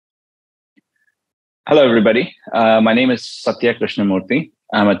Hello, everybody. My name is Sathya Krishnamurthy.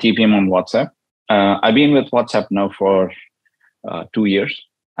 I'm a TPM on WhatsApp. I've been with WhatsApp now for 2 years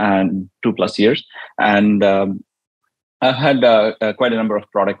and 2+ years, and I've had quite a number of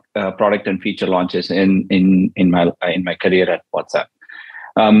product and feature launches in my career at WhatsApp.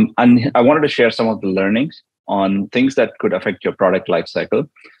 And I wanted to share some of the learnings on things that could affect your product lifecycle,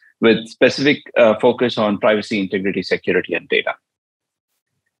 with specific focus on privacy, integrity, security, and data.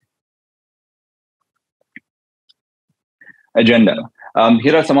 Agenda.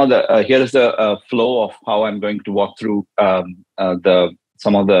 Here are some of the. Here is the flow of how I'm going to walk through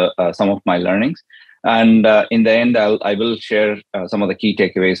some of my learnings, and in the end, I will share some of the key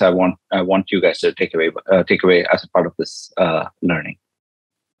takeaways I want you guys to take away as a part of this learning.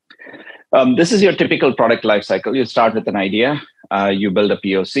 This is your typical product lifecycle. You start with an idea, you build a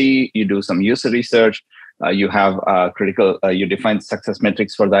POC, you do some user research, you have you define success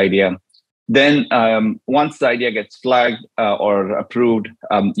metrics for the idea. Then once the idea gets flagged or approved,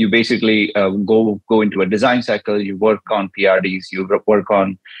 you basically go into a design cycle. You work on PRDs, you work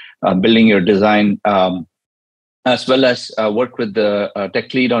on building your design, as well as work with the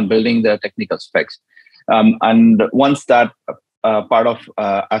tech lead on building the technical specs. And once that part of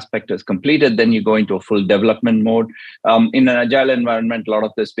aspect is completed, then you go into a full development mode. In an agile environment, a lot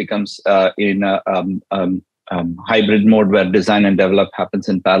of this becomes in a hybrid mode where design and develop happens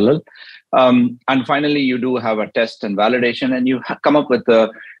in parallel. And finally, you do have a test and validation, and you come up with a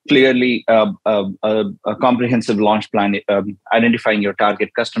clearly a comprehensive launch plan, identifying your target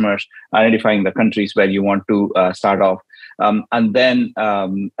customers, identifying the countries where you want to start off. And then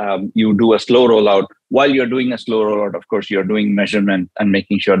you do a slow rollout. While you're doing a slow rollout, of course, you're doing measurement and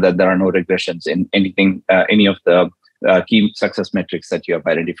making sure that there are no regressions in any of the key success metrics that you have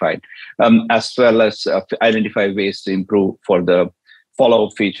identified, as well as identify ways to improve for the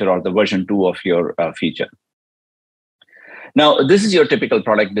follow-up feature or the version 2 of your feature. Now, this is your typical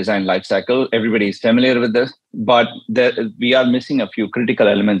product design lifecycle. Everybody is familiar with this, but we are missing a few critical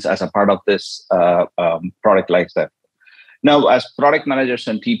elements as a part of this product lifecycle. Now, as product managers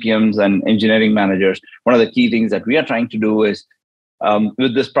and TPMs and engineering managers, one of the key things that we are trying to do is,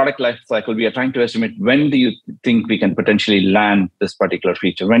 with this product lifecycle, we are trying to estimate, when do you think we can potentially land this particular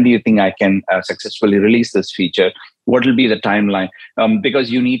feature? When do you think I can successfully release this feature? What will be the timeline?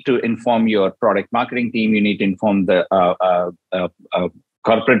 Because you need to inform your product marketing team, you need to inform the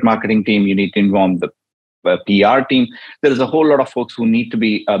corporate marketing team, you need to inform the PR team. There is a whole lot of folks who need to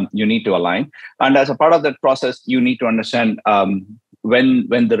be, you need to align. And as a part of that process, you need to understand when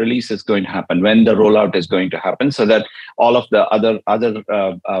the release is going to happen, when the rollout is going to happen, so that all of the other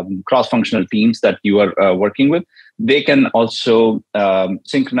cross-functional teams that you are working with, they can also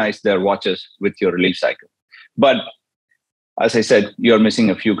synchronize their watches with your release cycle. But as I said, you're missing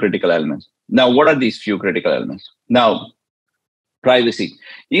a few critical elements. Now, what are these few critical elements? Now, privacy.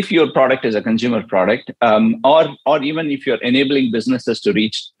 If your product is a consumer product, or even if you're enabling businesses to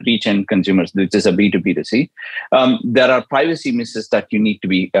reach end consumers, which is a B2B2C, there are privacy misses that we need to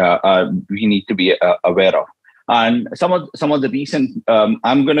be aware of. And some of the recent,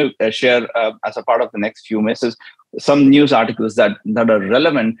 I'm going to share as a part of the next few misses, some news articles that are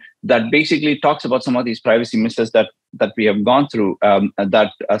relevant, that basically talks about some of these privacy misses that we have gone through,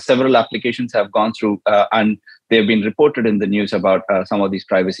 that several applications have gone through, and they've been reported in the news about some of these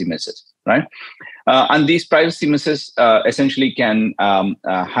privacy misses, right? And these privacy misses essentially can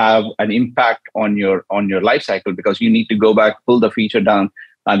have an impact on your life cycle, because you need to go back, pull the feature down,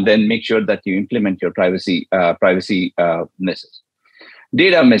 and then make sure that you implement your privacy misses.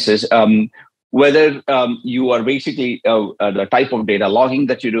 Data misses. Whether you are basically the type of data logging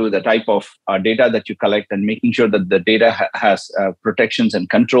that you do, the type of data that you collect, and making sure that the data has protections and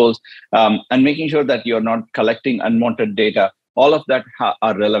controls, and making sure that you're not collecting unwanted data, all of that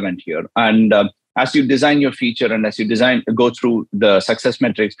are relevant here. And as you design your feature and as you go through the success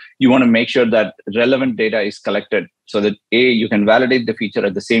metrics, you want to make sure that relevant data is collected, so that you can validate the feature.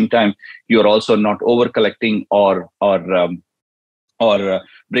 At the same time, you're also not over collecting or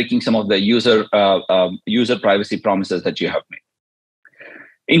breaking some of the user privacy promises that you have made.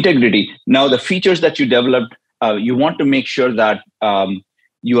 Integrity. Now, the features that you developed, you want to make sure that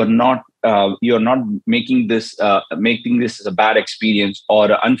you are not making this as a bad experience or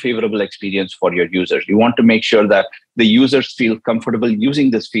an unfavorable experience for your users. You want to make sure that the users feel comfortable using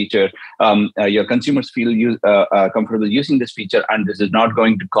this feature, your consumers feel comfortable using this feature, and this is not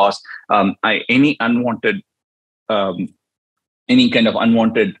going to cause any kind of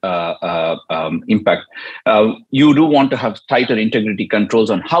unwanted impact. You do want to have tighter integrity controls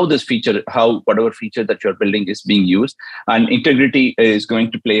on how whatever feature that you're building is being used. And integrity is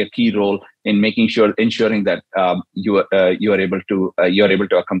going to play a key role in ensuring that you are able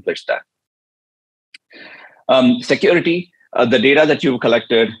to accomplish that. Security. The data that you've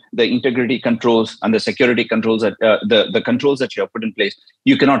collected, the integrity controls and the security controls that the controls that you have put in place,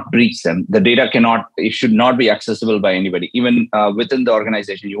 you cannot breach them. The data it should not be accessible by anybody. Even within the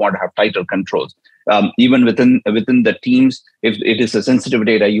organization, you want to have tighter controls. Even within the teams, if it is a sensitive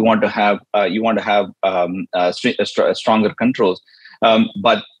data, you want to have stronger controls.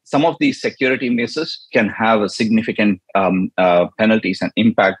 But some of these security misses can have a significant penalties and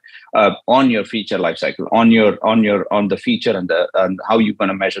impact on your feature lifecycle, on the feature and how you're going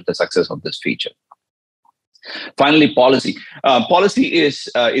to measure the success of this feature. Finally, policy. Policy is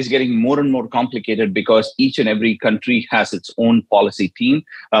getting more and more complicated because each and every country has its own policy team.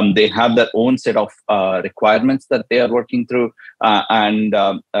 They have their own set of requirements that they are working through,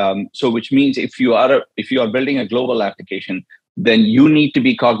 so which means if you are building a global application, then you need to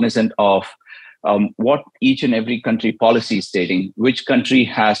be cognizant of what each and every country policy is stating, which country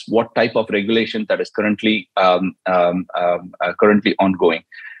has what type of regulation that is currently ongoing,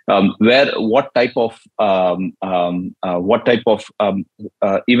 what type of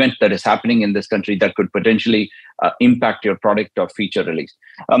event that is happening in this country that could potentially impact your product or feature release.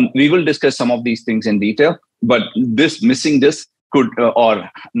 We will discuss some of these things in detail, but missing this could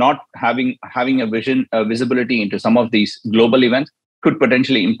or not having a visibility into some of these global events could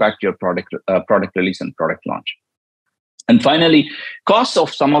potentially impact your product release and product launch. And finally, costs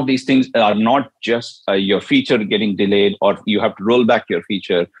of some of these things are not just your feature getting delayed, or you have to roll back your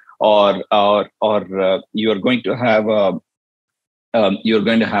feature, or you are going to have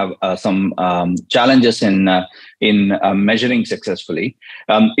some challenges in measuring successfully.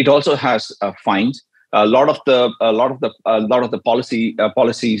 It also has fines. A lot of the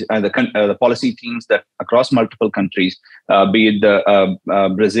policies and the policy teams that across multiple countries, be it the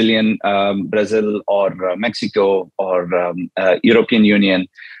Brazil or Mexico or European Union,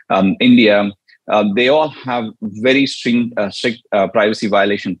 India, they all have very strict privacy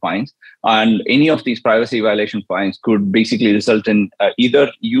violation fines, and any of these privacy violation fines could basically result in either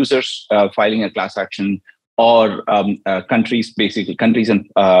users filing a class action, or countries and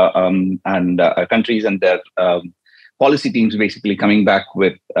their policy teams basically coming back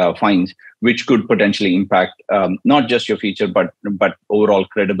with fines, which could potentially impact not just your feature but overall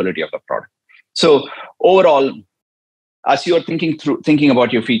credibility of the product. So overall, as you are thinking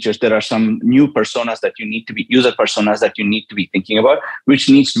about your features, there are some new user personas that you need to be thinking about, which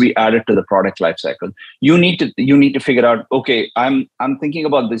needs to be added to the product lifecycle. You need to figure out, okay, I'm thinking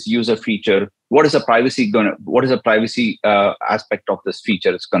about this user feature. What is the privacy aspect of this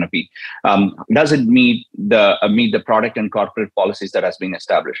feature is going to be? Does it meet the product and corporate policies that has been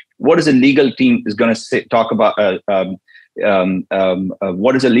established? What is the legal team is going to talk about?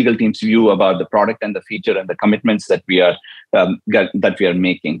 What is the legal team's view about the product and the feature and the commitments that we are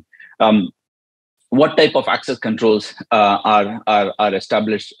making? What type of access controls are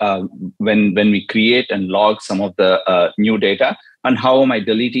established when we create and log some of the new data? And how am I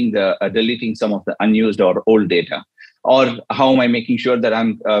deleting some of the unused or old data? Or how am I making sure that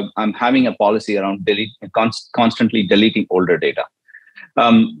I'm having a policy around constantly deleting older data?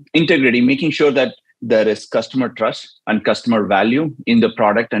 Integrity, making sure that there is customer trust and customer value in the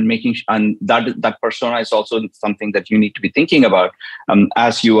product, and and that persona is also something that you need to be thinking about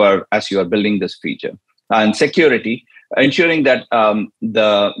as you are building this feature. And security, ensuring that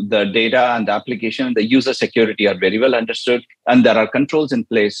the data and the application, the user security are very well understood, and there are controls in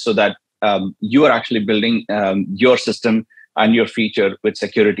place so that you are actually building your system and your feature with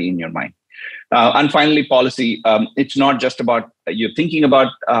security in your mind. And finally, policy. It's not just about you're thinking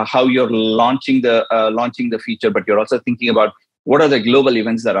about how you're launching the feature, but you're also thinking about what are the global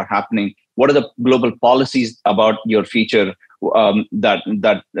events that are happening. What are the global policies about your feature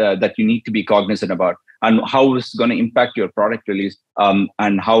that you need to be cognizant about, and how it's going to impact your product release,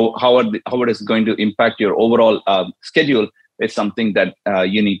 and how it is going to impact your overall schedule. Is something that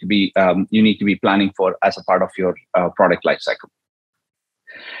you need to be planning for as a part of your product lifecycle.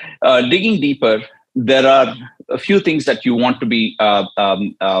 Digging deeper, there are a few things that you want to be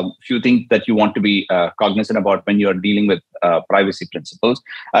cognizant about when you are dealing with privacy principles,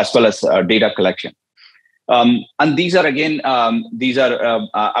 as well as data collection. And these are again, I'm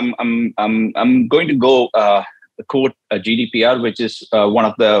going to go quote GDPR, which is one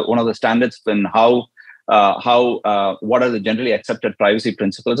of the standards in what are the generally accepted privacy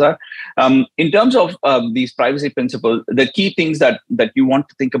principles are. In terms of these privacy principles, the key things that you want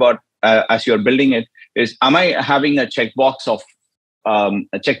to think about as you're building it is, am I having a checkbox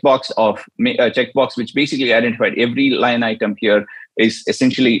which basically identified every line item here is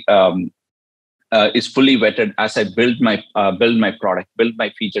essentially is fully vetted as I build my product, build my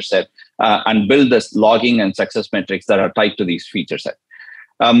feature set, and build this logging and success metrics that are tied to these feature set.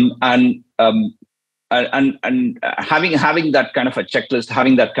 And having that kind of a checklist,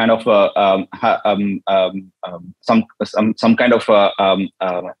 having that kind of some kind of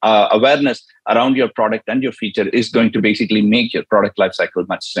awareness around your product and your feature is going to basically make your product lifecycle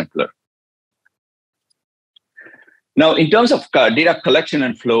much simpler. Now, in terms of data collection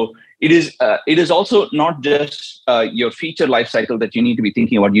and flow, it is also not just your feature lifecycle that you need to be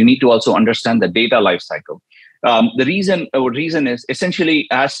thinking about. You need to also understand the data lifecycle. The reason is essentially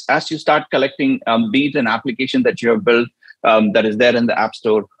as you start collecting, be it an application that you have built that is there in the App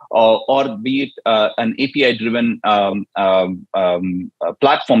Store, or be it an API-driven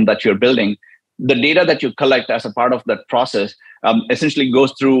platform that you're building, the data that you collect as a part of that process essentially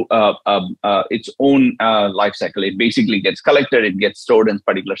goes through its own life cycle. It basically gets collected, it gets stored in a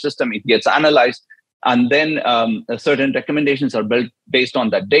particular system, it gets analyzed, and then certain recommendations are built based on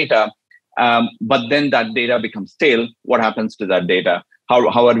that data. But then that data becomes stale. What happens to that data?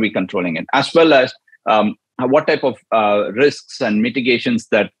 How are we controlling it? As well as what type of risks and mitigations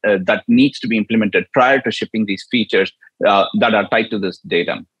that needs to be implemented prior to shipping these features that are tied to this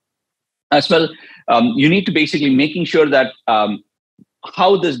data. As well, you need to basically making sure that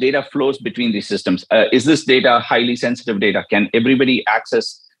how this data flows between these systems. Is this data highly sensitive data? Can everybody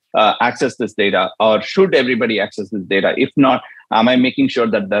access this data, or should everybody access this data? If not, am I making sure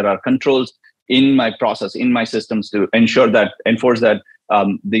that there are controls in my process, in my systems to enforce that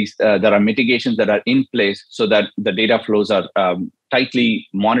there are mitigations that are in place so that the data flows are tightly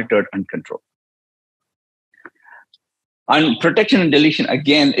monitored and controlled. And protection and deletion,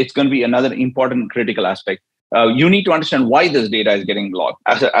 again, it's going to be another important critical aspect. You need to understand why this data is getting logged.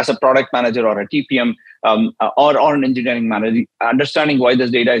 As a product manager or a TPM or an engineering manager, understanding why this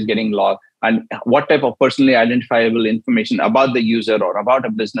data is getting logged and what type of personally identifiable information about the user or about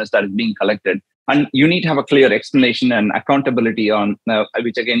a business that is being collected. And you need to have a clear explanation and accountability on,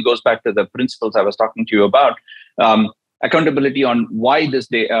 which again goes back to the principles I was talking to you about, accountability on why this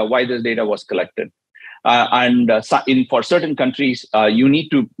data was collected. For certain countries, you need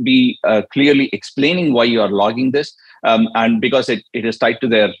to be clearly explaining why you are logging this, and because it is tied to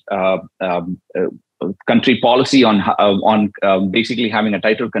their country policy on basically having a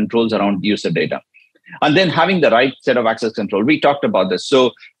tighter controls around user data. And then having the right set of access control. We talked about this.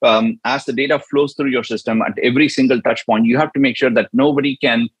 So as the data flows through your system at every single touch point, you have to make sure that nobody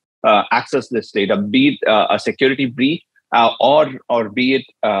can access this data, be it a security breach, or be it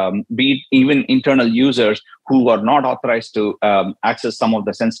even internal users who are not authorized to access some of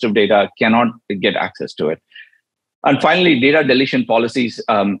the sensitive data cannot get access to it. And finally, data deletion policies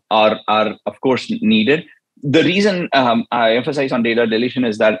are of course needed. The reason I emphasize on data deletion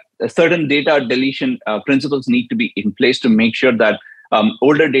is that certain data deletion principles need to be in place to make sure that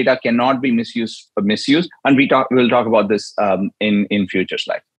older data cannot be misused. And we'll talk about this in future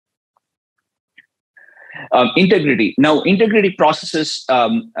slides. Integrity. Now, integrity processes,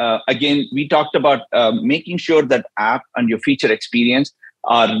 again, we talked about making sure that app and your feature experience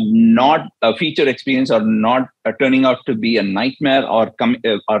are not turning out to be a nightmare or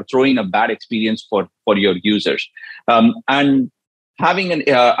throwing a bad experience for your users. And having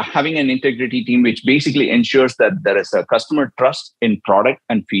an integrity team which basically ensures that there is a customer trust in product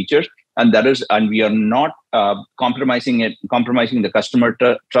and features, and we are not compromising the customer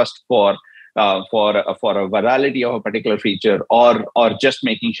trust for a virality of a particular feature, or just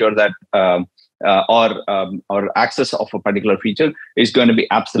making sure that or access of a particular feature is going to be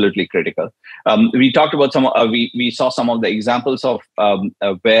absolutely critical. We talked about we saw some of the examples of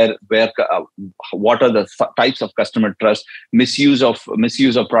where what are the types of customer trust, misuse of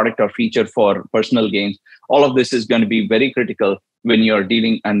product or feature for personal gains. All of this is going to be very critical when you're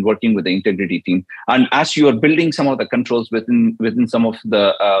dealing and working with the integrity team. And as you are building some of the controls within some of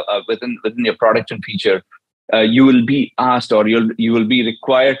the within your product and feature, you will be asked, or you will be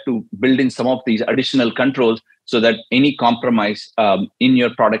required to build in some of these additional controls so that any compromise in your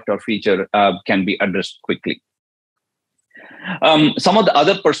product or feature can be addressed quickly. Some of the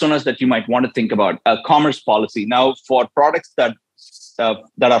other personas that you might want to think about, commerce policy. Now, for products that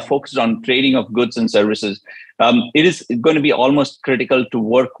are focused on trading of goods and services, it is going to be almost critical to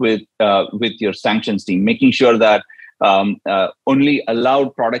work with your sanctions team, making sure that only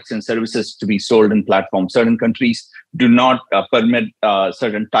allowed products and services to be sold in platforms. Certain countries do not permit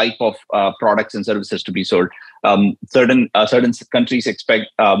certain type of products and services to be sold. Certain countries expect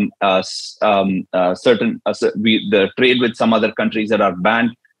the trade with some other countries that are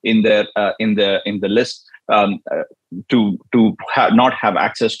banned in the list not have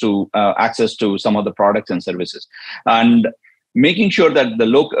access to some of the products and services, and making sure that the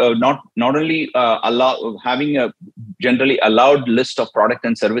not only having a generally allowed list of product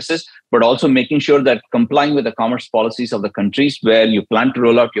and services, but also making sure that complying with the commerce policies of the countries where you plan to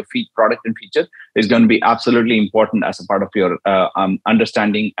roll out your product and feature is going to be absolutely important as a part of your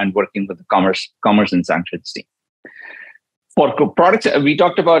understanding and working with the commerce and sanctions team. For products, we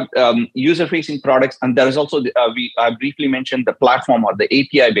talked about user-facing products, and there is also I briefly mentioned the platform or the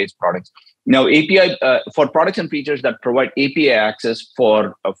API-based products. Now, API for products and features that provide API access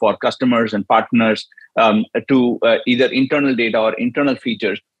for customers and partners to either internal data or internal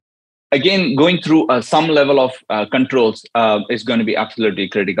features. Again, going through some level of controls is going to be absolutely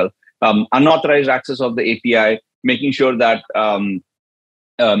critical. Unauthorized access of the API, making sure that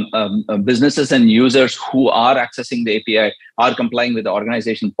businesses and users who are accessing the API are complying with the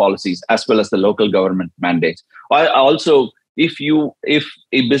organization policies as well as the local government mandates. Also, if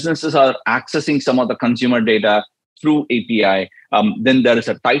businesses are accessing some of the consumer data through API, then there is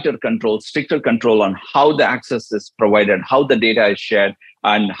a stricter control on how the access is provided, how the data is shared,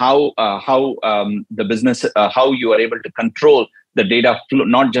 and how the business, how you are able to control the data flow,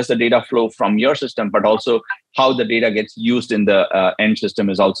 not just the data flow from your system, but also how the data gets used in the end system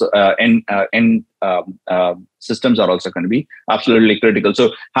is also systems are also going to be absolutely critical.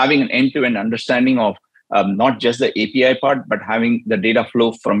 So having an end-to-end understanding of not just the API part, but having the data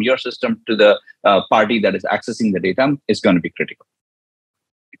flow from your system to the party that is accessing the data is going to be critical.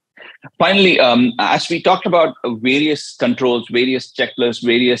 Finally, as we talked about various controls, various checklists,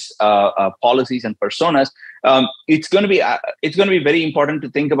 various policies and personas, it's going to be very important to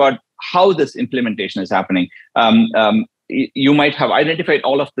think about how this implementation is happening. You might have identified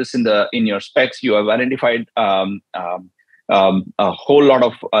all of this in your specs. You have identified a whole lot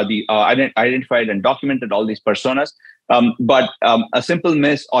of identified and documented all these personas, but a simple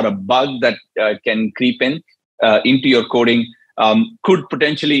miss or a bug that can creep into your coding could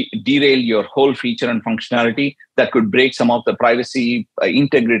potentially derail your whole feature and functionality that could break some of the privacy,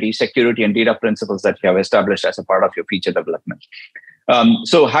 integrity, security, and data principles that you have established as a part of your feature development.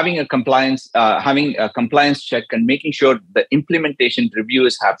 So having a compliance check and making sure the implementation review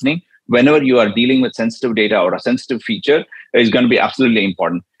is happening whenever you are dealing with sensitive data or a sensitive feature is going to be absolutely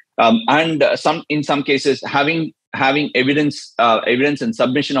important. In some cases, having evidence and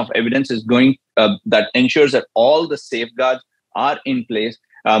submission of evidence is going that ensures that all the safeguards are in place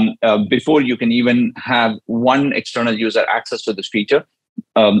before you can even have one external user access to this feature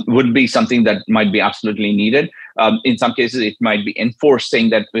would be something that might be absolutely needed. In some cases, it might be enforced,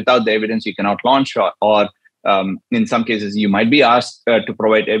 saying that without the evidence, you cannot launch, or in some cases, you might be asked to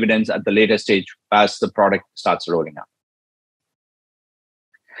provide evidence at the later stage as the product starts rolling out.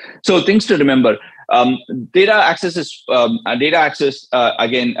 So things to remember. Data access is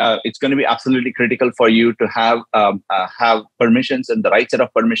again. It's going to be absolutely critical for you to have permissions and the right set of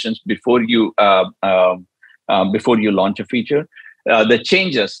permissions before you launch a feature. The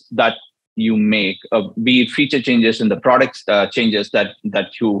changes that you make, be it feature changes in the products, changes that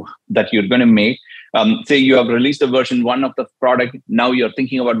you're going to make. Say you have released a version 1 of the product, now you're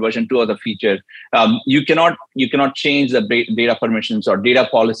thinking about version 2 of the feature. You cannot change the data permissions or data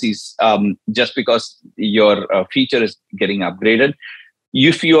policies just because your feature is getting upgraded.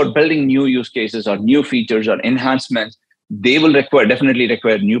 If you are building new use cases or new features or enhancements, they will definitely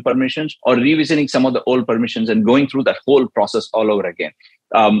require new permissions or revisiting some of the old permissions and going through that whole process all over again.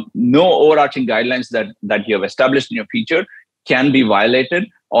 No overarching guidelines that you have established in your feature can be violated,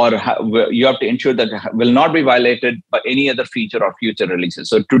 or you have to ensure that will not be violated by any other feature or future releases.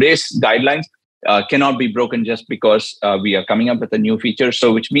 So today's guidelines cannot be broken just because we are coming up with a new feature.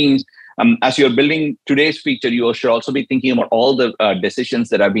 So which means as you're building today's feature, you should also be thinking about all the decisions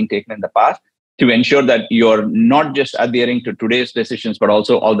that have been taken in the past to ensure that you're not just adhering to today's decisions, but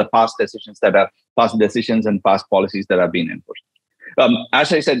also all the past decisions and past policies that have been enforced.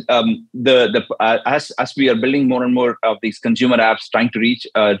 As I said, as we are building more and more of these consumer apps, trying to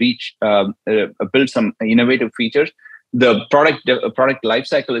build some innovative features, the product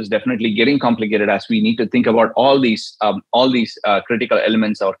lifecycle is definitely getting complicated as we need to think about all these critical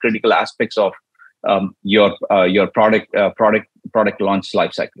elements or critical aspects of your product launch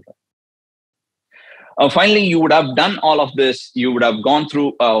lifecycle. Finally, you would have done all of this. You would have gone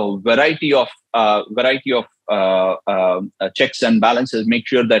through a variety of checks and balances. Make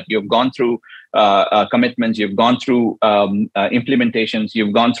sure that you've gone through commitments, you've gone through implementations,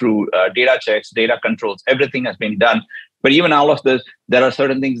 you've gone through data checks, data controls. Everything has been done. But even all of this, there are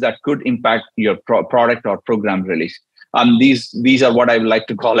certain things that could impact your product or program release. These are what I would like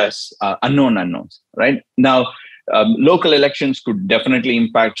to call as unknown unknowns. Right now, local elections could definitely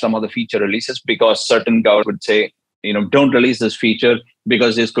impact some of the feature releases, because certain governments would say, don't release this feature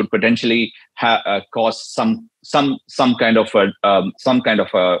because this could potentially cause some kind of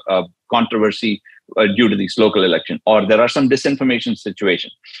a controversy due to these local elections, or there are some disinformation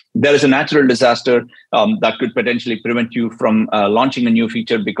situations. There is a natural disaster that could potentially prevent you from launching a new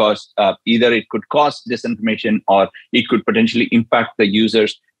feature, because either it could cause disinformation, or it could potentially impact the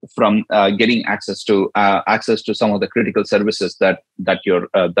users from getting access to some of the critical services that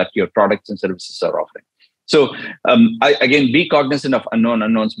your products and services are offering. So again, be cognizant of unknown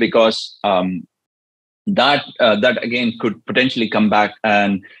unknowns, because that again could potentially come back,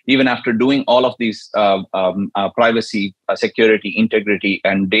 and even after doing all of these privacy, security, integrity,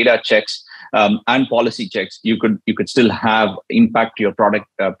 and data checks and policy checks, you could still have impact your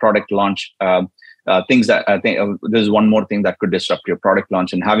product launch. Things that I think there's one more thing that could disrupt your product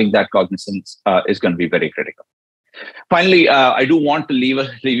launch, and having that cognizance is going to be very critical. Finally, I do want to leave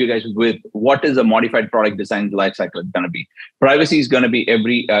you guys with what is a modified product design lifecycle going to be. Privacy is going to be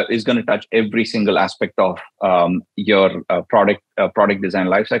is going to touch every single aspect of your product design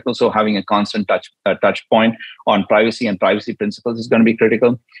lifecycle. So having a constant touch point on privacy and privacy principles is going to be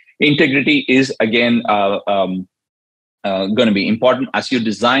critical. Integrity is again going to be important as you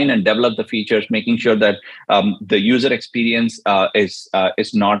design and develop the features, making sure that the user experience is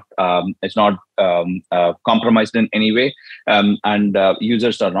not compromised in any way, and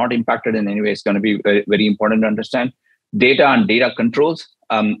users are not impacted in any way. It's going to be very, very important to understand. Data and data controls,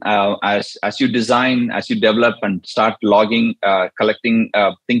 as you design, as you develop and start logging, collecting,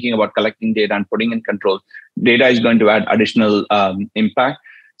 thinking about collecting data and putting in control, data is going to add additional impact.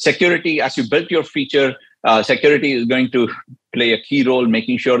 Security, as you build your feature, security is going to play a key role,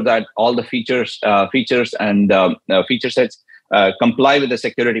 making sure that all the features and feature sets comply with the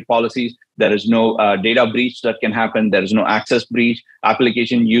security policies. There is no data breach that can happen. There is no access breach.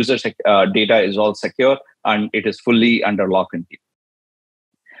 Application user data is all secure, and it is fully under lock and key.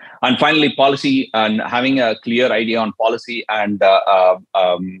 And finally, policy, and having a clear idea on policy and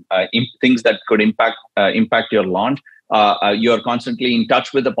things that could impact your launch. You're constantly in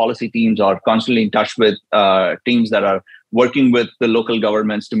touch with the policy teams, or constantly in touch with teams that are working with the local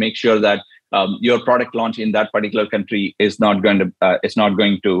governments to make sure that your product launch in that particular country is not going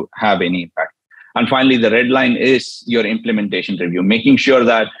to have any impact. And finally, the red line is your implementation review, making sure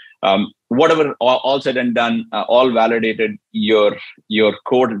that whatever all said and done, all validated, your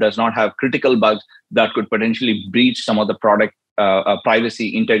code does not have critical bugs that could potentially breach some of the product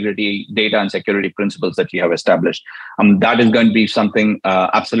privacy, integrity, data, and security principles that you have established. That is going to be something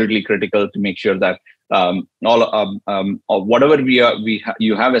absolutely critical to make sure that whatever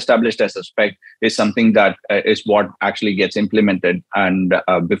you have established as a spec is something that is what actually gets implemented, and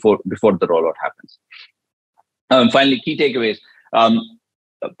before the rollout happens. Finally, key takeaways.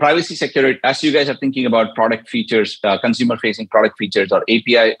 Privacy, security, as you guys are thinking about product features, consumer-facing product features, or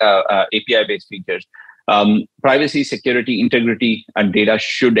API-based features, privacy, security, integrity, and data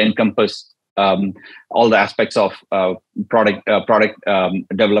should encompass all the aspects of product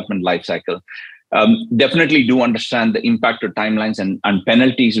development lifecycle. Definitely do understand the impact of timelines and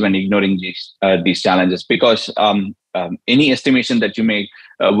penalties when ignoring these challenges, because any estimation that you make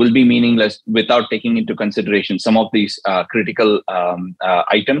will be meaningless without taking into consideration some of these critical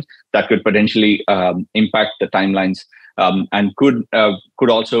items that could potentially impact the timelines, and could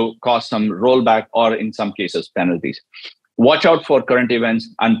also cause some rollback, or in some cases penalties. Watch out for current events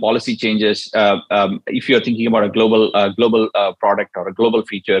and policy changes. If you're thinking about a global product or a global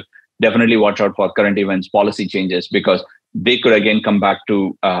feature, definitely watch out for current events, policy changes, because they could again come back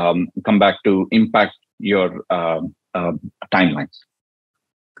to impact your timelines.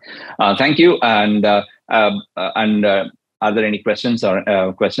 Thank you. And are there any questions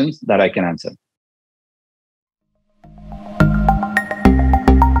that I can answer?